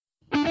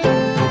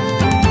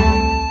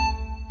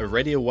a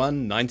Radio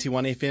 1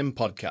 91 FM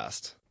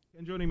podcast.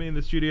 And joining me in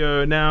the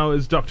studio now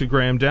is Dr.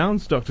 Graham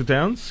Downs. Dr.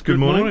 Downs, good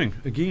morning.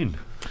 Again.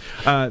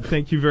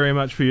 Thank you very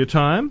much for your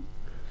time.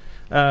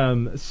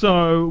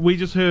 So we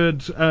just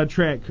heard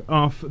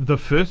the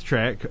first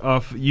track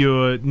off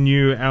your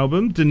new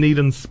album,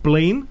 Dunedin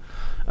Spleen.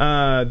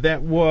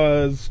 That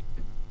was...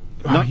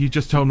 you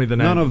just told me the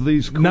name.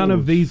 None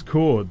of these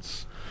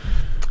chords.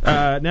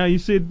 Now, you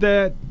said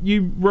that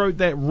you wrote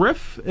that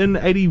riff in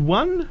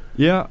 81?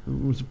 Yeah,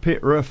 it was a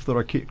pet riff that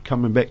I kept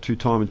coming back to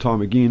time and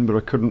time again, but I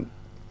couldn't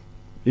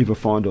ever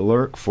find a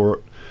lyric for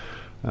it.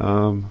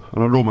 And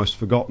I'd almost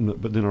forgotten it,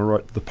 but then I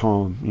wrote the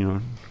poem,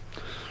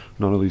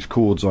 none of these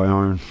chords I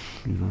own,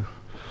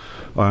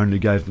 I only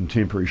gave them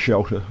temporary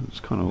shelter. It's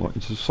kind of like,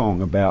 it's a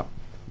song about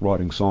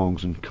writing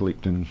songs and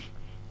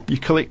you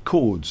collect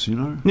chords,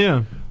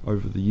 Yeah.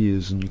 over the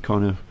years, and you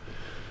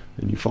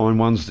find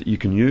ones that you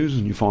can use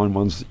and you find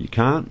ones that you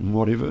can't and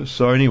whatever.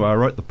 So anyway, I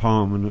wrote the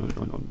poem, and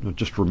I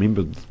just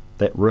remembered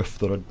that riff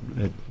that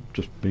had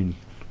just been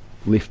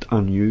left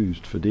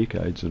unused for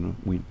decades, and I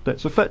went,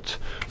 that's a fit,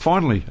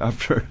 finally,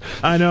 after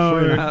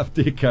 3.5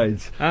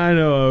 decades. I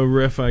know a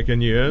riff I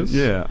can use.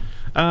 Yeah.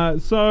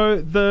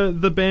 So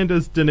the band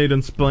is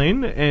Dunedin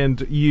Spleen,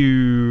 and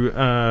you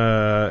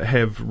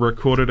have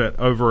recorded it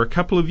over a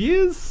couple of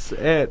years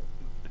at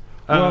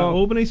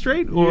Albany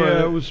Street? Or?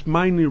 Yeah, it was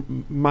mainly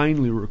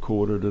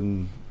recorded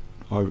in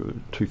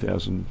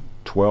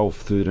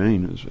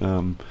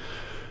 2012-13,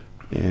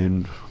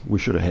 and we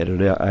should have had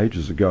it out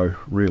ages ago,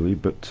 really,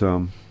 but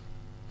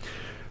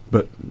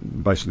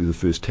basically the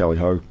first Tally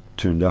Ho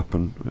turned up,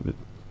 and it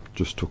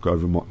just took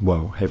over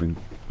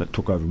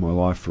took over my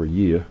life for a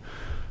year,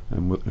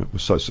 and it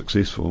was so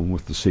successful. And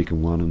with the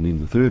second one and then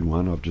the third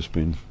one, I've just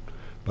been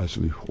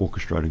basically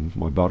orchestrating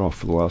my butt off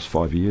for the last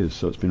 5 years.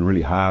 So it's been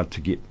really hard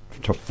to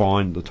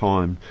find the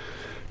time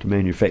to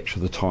manufacture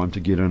the time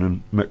to get in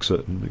and mix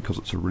it, and because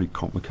it's a really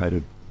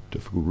complicated,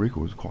 difficult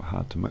record, it's quite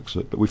hard to mix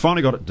it. But we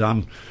finally got it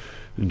done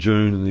in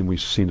June, and then we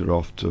sent it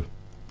off to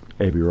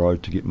Abbey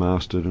Road to get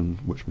mastered, and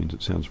which means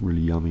it sounds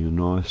really yummy and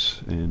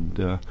nice.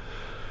 And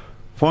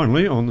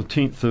finally, on the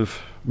 10th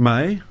of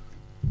May,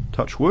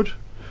 touch wood,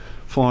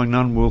 Flying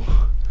Nun will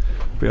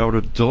be able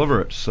to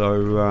deliver it.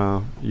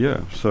 So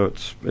so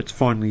it's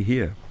finally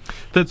here.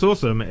 That's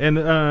awesome. And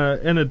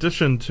in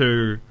addition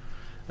to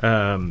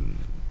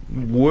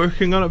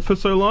working on it for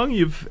so long,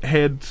 you've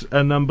had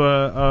a number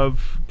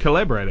of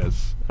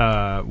collaborators,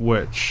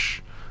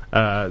 which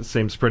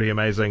seems pretty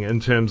amazing in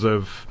terms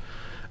of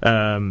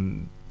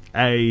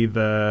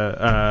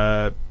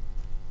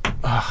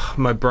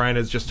my brain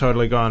has just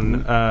totally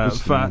gone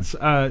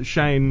farts.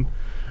 Shane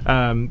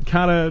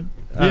Carter.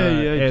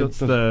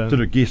 Did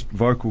a guest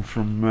vocal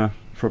from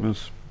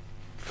his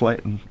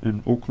flat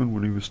in Auckland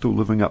when he was still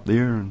living up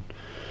there, and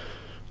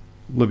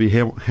Libby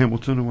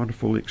Hamilton, a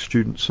wonderful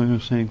ex-student singer,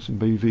 sang some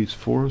BVs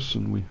for us,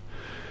 and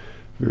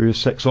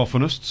various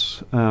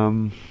saxophonists,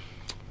 and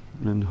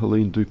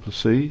Helene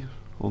Duplessis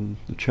on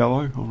the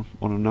cello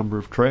on a number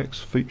of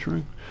tracks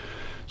featuring.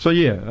 So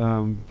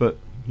but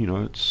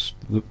it's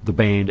the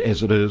band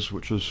as it is,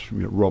 which is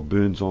Rob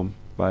Burns on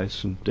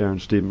bass and Darren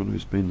Steadman,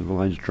 who's been the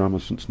Village drummer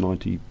since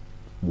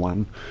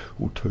 91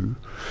 or 2.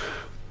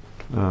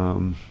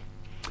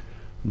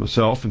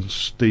 Myself and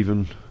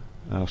Stephen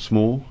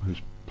Small,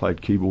 who's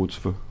played keyboards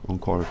on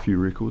quite a few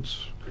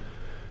records,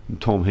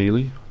 and Tom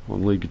Healy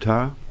on lead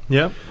guitar.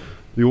 Yep.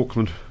 The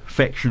Auckland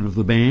faction of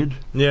the band.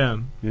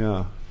 Yeah.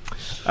 Yeah.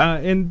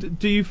 And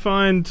do you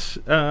find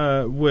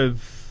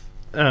with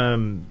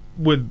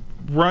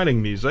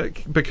writing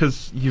music,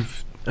 because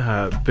you've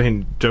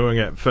been doing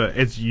it for,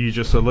 as you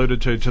just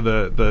alluded to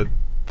the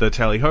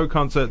Tally Ho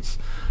concerts,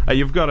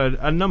 you've got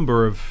a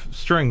number of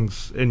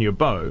strings in your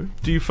bow.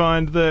 Do you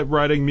find that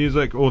writing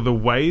music, or the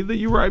way that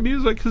you write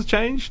music, has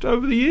changed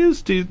over the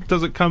years?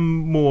 Does it come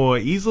more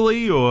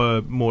easily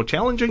or more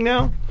challenging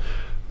now?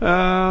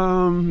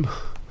 Well,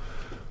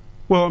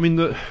 I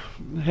mean,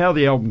 how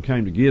the album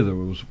came together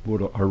was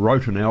I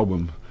wrote an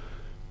album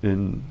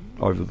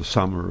over the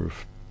summer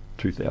of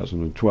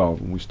 2012,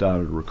 and we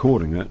started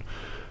recording it,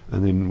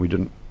 and then we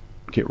didn't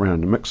get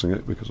round to mixing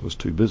it because I was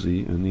too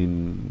busy, and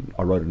then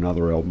I wrote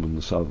another album in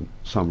the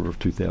summer of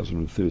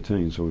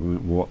 2013, so we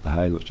went, well, what the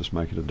hey, let's just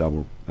make it a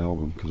double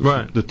album, because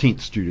it's the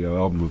 10th studio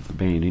album of the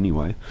band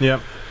anyway.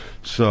 Yeah.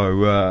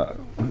 So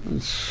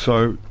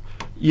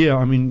yeah,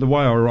 I mean, the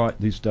way I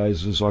write these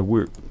days is I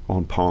work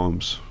on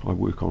poems, I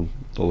work on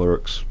the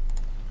lyrics,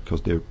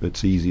 because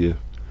it's easier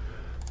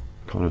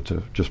kind of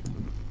to just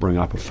bring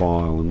up a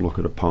file and look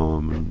at a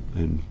poem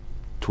and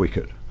tweak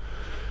it.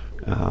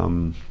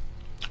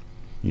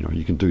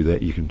 You can do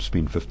that. You can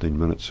spend 15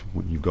 minutes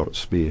when you've got it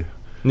spare,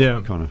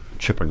 kind of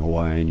chipping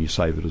away, and you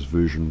save it as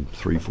version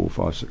 3, 4,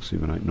 5, 6,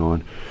 7, 8,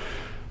 9.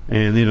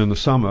 And then in the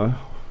summer,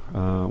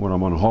 when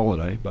I'm on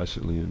holiday,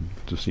 basically in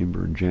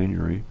December and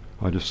January,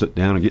 I just sit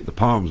down and get the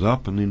poems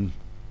up, and then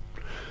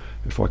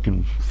if I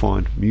can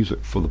find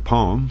music for the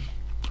poem,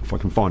 if I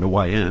can find a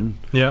way in,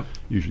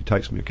 usually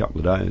takes me a couple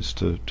of days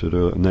to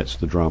do it, and that's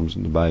the drums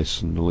and the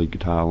bass and the lead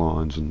guitar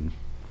lines and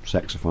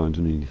saxophones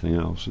and anything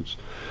else.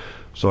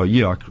 So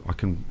I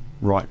can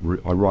write.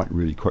 I write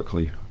really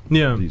quickly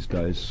these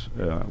days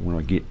when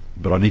I get.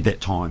 But I need that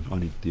time. I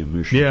need the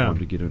immersion time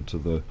to get into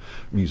the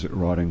music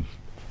writing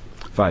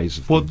phase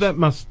of things. That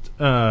must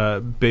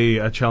be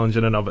a challenge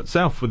in and of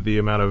itself with the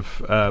amount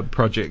of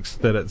projects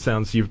that it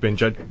sounds you've been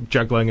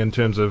juggling in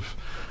terms of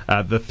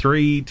the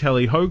 3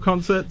 Tally Ho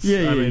concerts.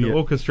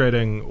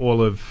 Orchestrating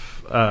all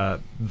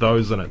of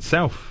those in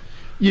itself.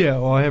 Yeah,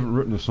 well, I haven't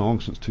written a song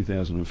since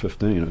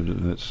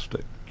 2015.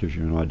 That gives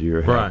you an idea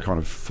of how kind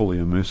of fully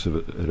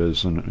immersive it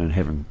is. And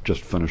having just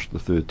finished the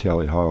 3rd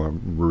Tally Ho,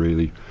 I'm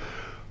really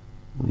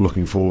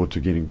looking forward to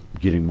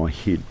getting my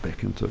head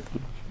back into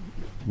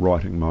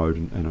writing mode,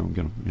 and I'm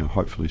going to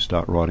hopefully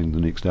start writing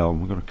the next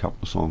album. I've got a couple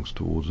of songs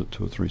towards it,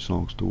 2 or 3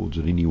 songs towards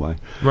it anyway.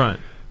 Right.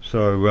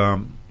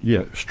 So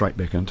straight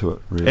back into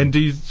it. Really. And do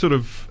you sort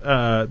of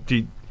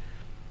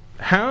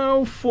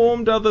how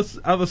formed are the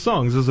other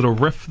songs? Is it a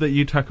riff that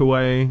you tuck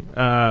away,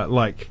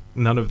 like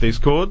none of these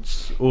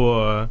chords,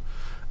 or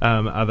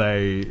are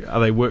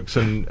they works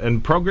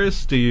in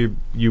progress? Do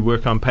you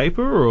work on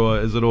paper, or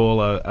is it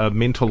all a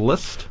mental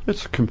list?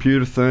 It's a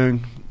computer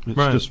thing. It's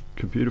just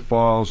computer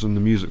files, and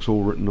the music's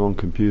all written on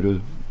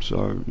computer.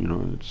 So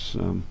it's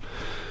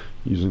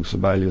using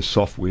Sibelius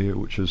software,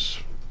 which is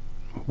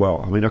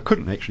I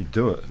couldn't actually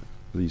do it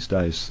these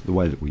days the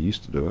way that we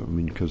used to do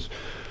it. Because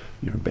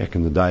back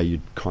in the day,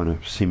 you'd kind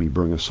of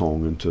bring a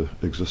song into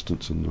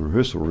existence in the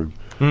rehearsal room,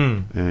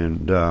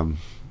 and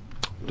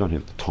don't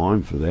have the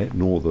time for that,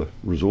 nor the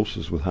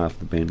resources with half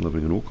the band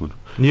living in Auckland.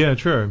 Yeah,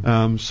 true.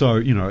 So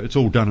it's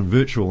all done in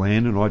virtual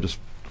land, and I just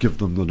give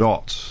them the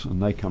dots,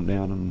 and they come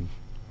down and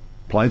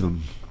play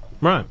them,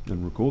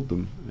 and record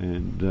them,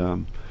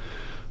 and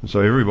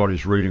so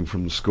everybody's reading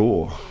from the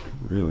score,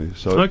 really.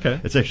 So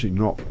it's actually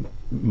not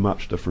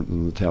much different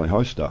than the Tally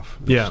Ho stuff.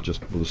 It's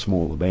just with a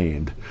smaller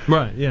band,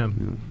 right? Yeah,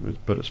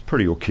 but it's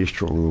pretty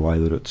orchestral in the way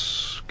that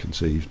it's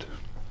conceived.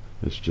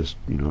 It's just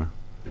a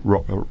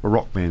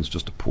rock band's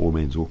just a poor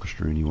man's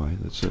orchestra anyway.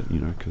 That's it,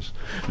 because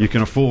you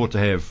can afford to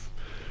have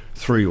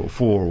 3 or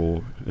 4,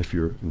 or if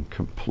you're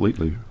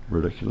completely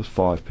ridiculous,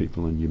 5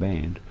 people in your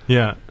band.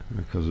 Yeah,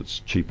 because it's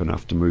cheap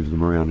enough to move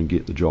them around and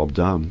get the job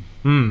done.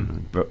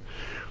 But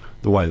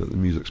the way that the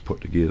music's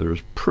put together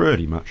is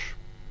pretty much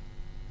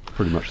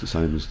the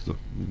same as the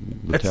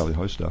Tally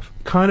Ho stuff.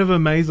 Kind of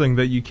amazing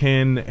that you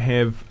can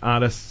have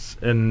artists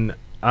in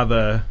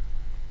other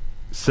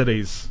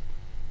cities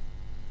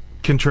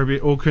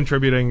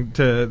contributing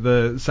to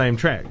the same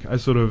track.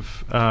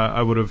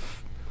 I would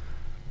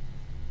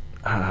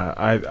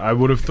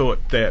have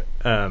thought that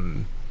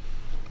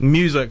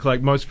music,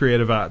 like most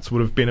creative arts,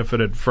 would have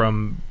benefited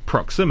from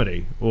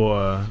proximity,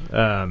 or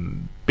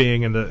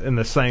being in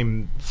the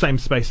same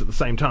space at the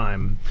same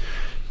time.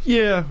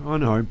 Yeah, I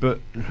know,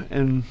 but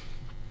to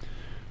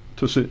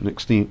a certain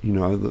extent,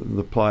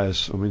 the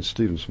players.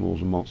 Stephen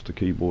Small's a monster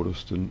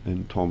keyboardist,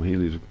 and Tom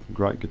Healy's a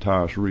great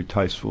guitarist, really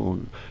tasteful.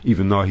 And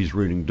even though he's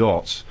reading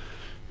dots,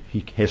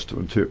 he has to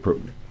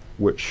interpret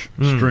which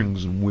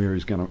strings and where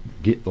he's going to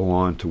get the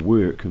line to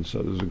work, and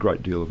so there's a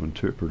great deal of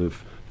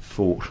interpretive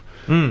thought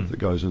that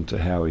goes into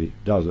how he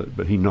does it.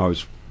 But he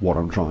knows what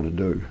I'm trying to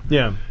do.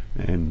 Yeah,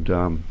 and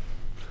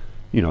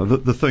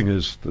the thing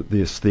is that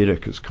the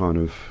aesthetic is kind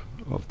of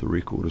the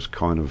record is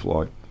kind of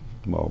like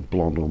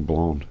blonde on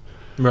blonde.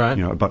 Right.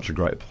 A bunch of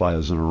great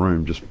players in a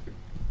room just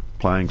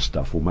playing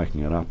stuff or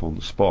making it up on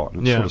the spot.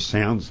 And it sort of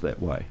sounds that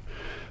way.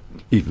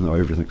 Even though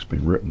everything's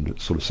been written,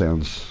 it sort of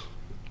sounds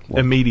like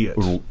immediate.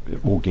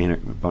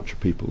 Organic, a bunch of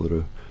people that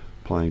are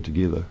playing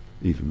together,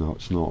 even though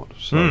it's not.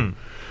 So,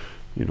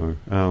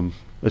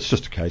 it's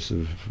just a case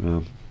of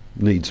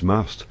needs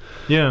must.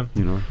 Yeah.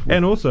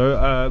 And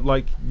also,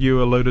 like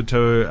you alluded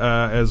to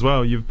as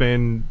well, you've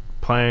been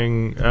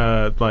playing,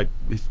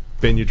 he's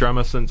been your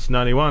drummer since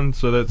 91,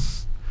 so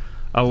that's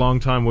a long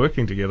time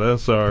working together,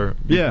 so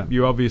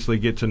you obviously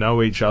get to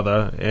know each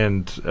other,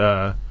 and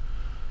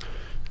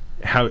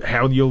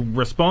how you'll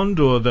respond,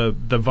 or the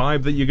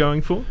vibe that you're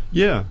going for.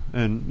 Yeah,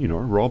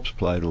 and Rob's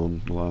played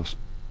on the last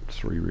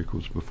 3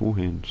 records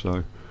beforehand,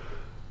 so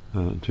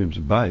in terms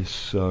of bass,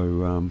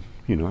 so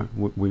we know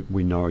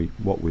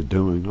what we're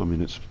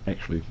doing. It's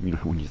actually,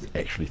 when you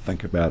actually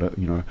think about it,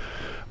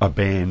 a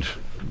band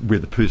where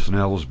the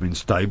personnel has been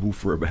stable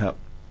for about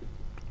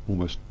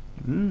almost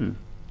 10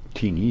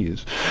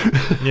 years.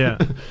 Yeah.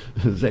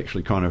 It's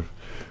actually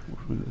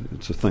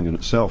it's a thing in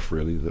itself,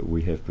 really, that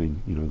we have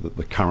been, that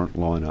the current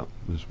lineup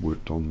has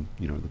worked on,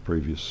 the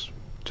previous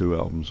 2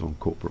 albums on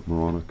Corporate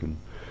Moronic and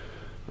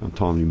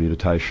Timely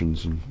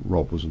Meditations, and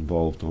Rob was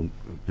involved in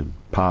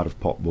part of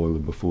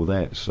Potboiler before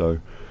that, so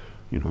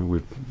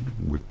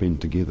we've been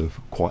together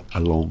for quite a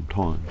long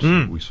time,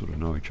 so we sort of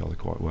know each other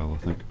quite well,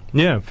 I think.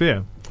 Yeah,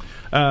 fair.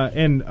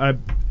 And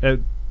it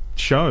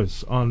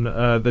shows on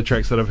the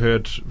tracks that I've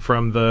heard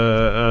from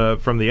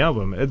the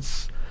album.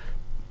 It's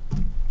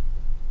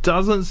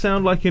doesn't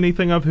sound like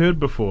anything I've heard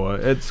before.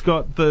 It's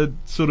got the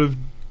sort of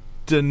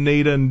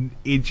Dunedin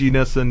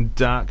edginess and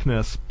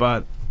darkness,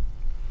 but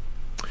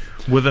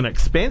with an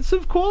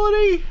expansive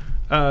quality.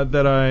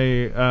 that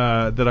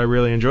I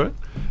really enjoy?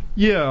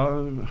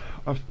 Yeah,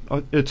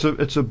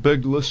 it's a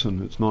big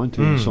listen. It's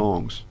 19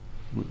 songs.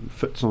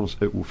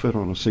 It will fit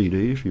on a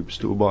CD if you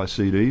still buy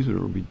CDs.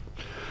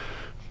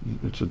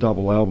 It's a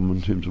double album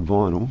in terms of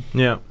vinyl.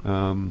 Yeah.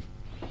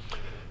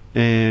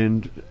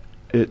 And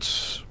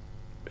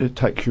it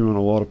takes you in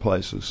a lot of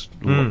places,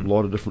 a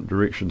lot of different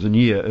directions. And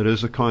yeah, it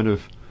is a kind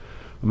of.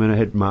 I mean, I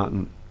had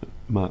Martin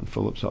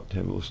Phillips up to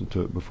have a listen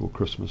to it before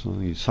Christmas, and I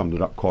think he summed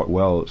it up quite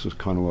well. It's just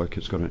kind of like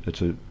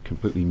it's a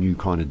completely new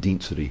kind of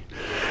density,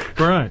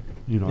 right?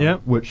 You know,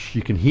 yep. Which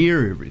you can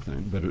hear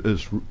everything, but it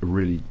is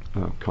really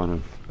kind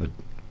of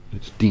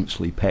it's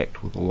densely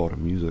packed with a lot of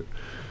music,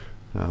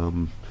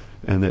 and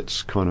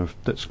that's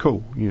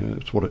cool. You know,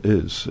 it's what it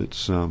is.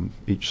 It's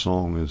each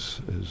song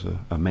is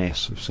a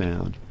mass of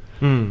sound,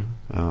 and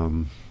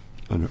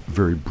a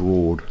very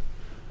broad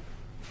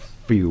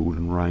field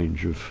and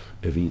range of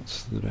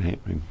events that are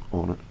happening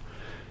on it,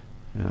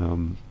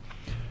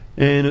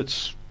 and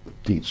it's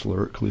dense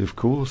lyrically, of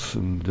course,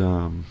 and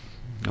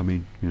I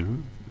mean, you know,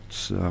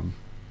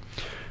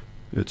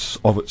 it's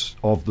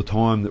of the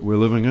time that we're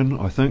living in.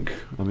 I think.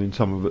 I mean,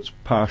 some of it's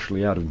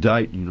partially out of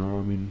date. You know,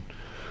 I mean,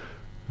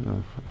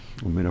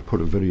 I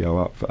put a video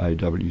up for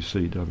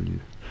AWCW.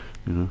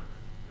 You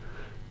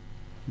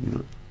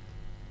know.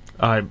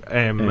 I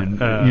am. And,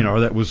 you know,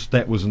 that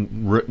wasn't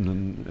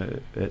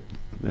written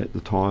at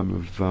the time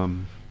of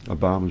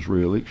Obama's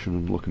re-election,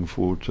 and looking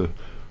forward to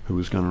who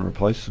was going to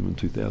replace him in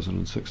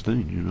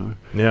 2016. You know.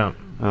 Yeah.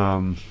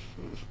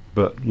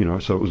 But you know,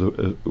 so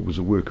it was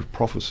a work of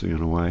prophecy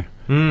in a way.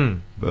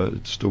 But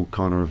it still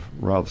kind of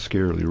rather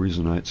scarily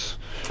resonates.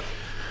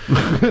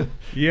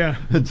 Yeah.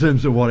 In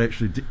terms of what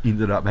actually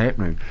ended up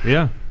happening.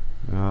 Yeah.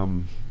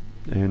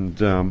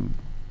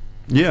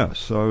 Yeah,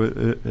 so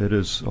it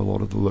is, a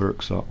lot of the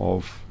lyrics are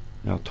of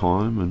our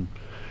time,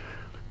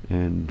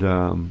 and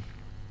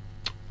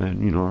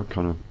you know,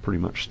 kind of pretty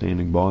much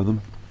standing by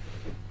them,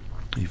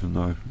 even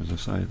though, as I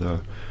say,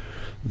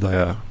 they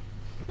are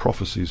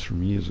prophecies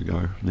from years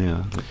ago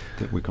now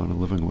that we're kind of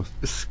living with.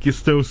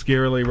 Still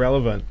scarily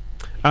relevant.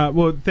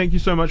 Well, thank you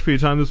so much for your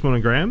time this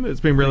morning, Graham.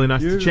 It's been really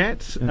nice to chat.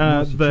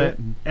 The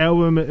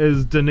album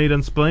is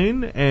Dunedin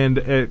Spleen, and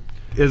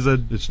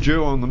it's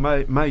due on the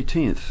May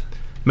 10th.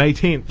 May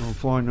 10th. On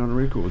Flying Nun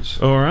Records.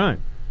 All right.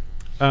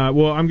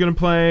 Well, I'm going to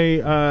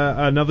play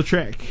another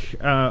track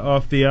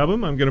off the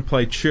album. I'm going to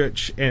play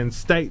Church and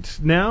State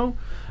now.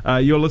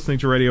 You're listening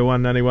to Radio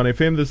 191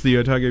 FM. This is the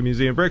Otago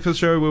Museum Breakfast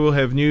Show. We will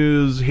have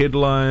news,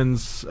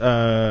 headlines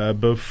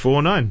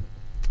before 9.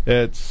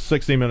 It's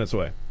 16 minutes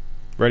away.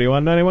 Radio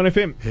 191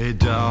 FM. Hey,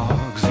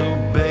 dogs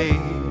obeyed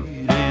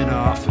in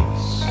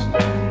office.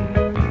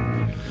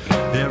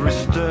 Every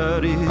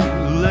sturdy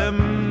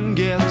limb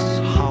gets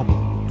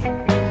hobbled.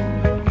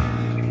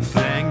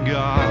 Thank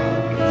God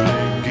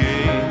they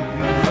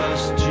gave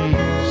us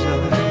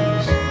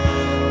Jesus.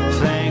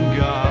 Thank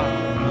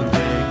God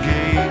they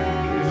gave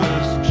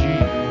us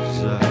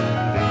Jesus.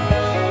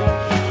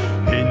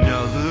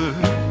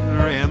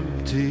 Another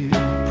empty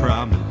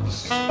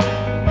promise.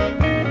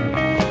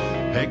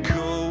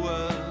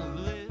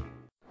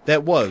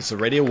 That was a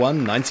Radio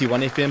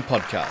 191 FM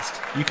podcast.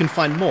 You can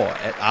find more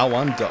at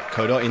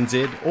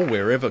r1.co.nz or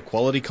wherever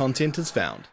quality content is found.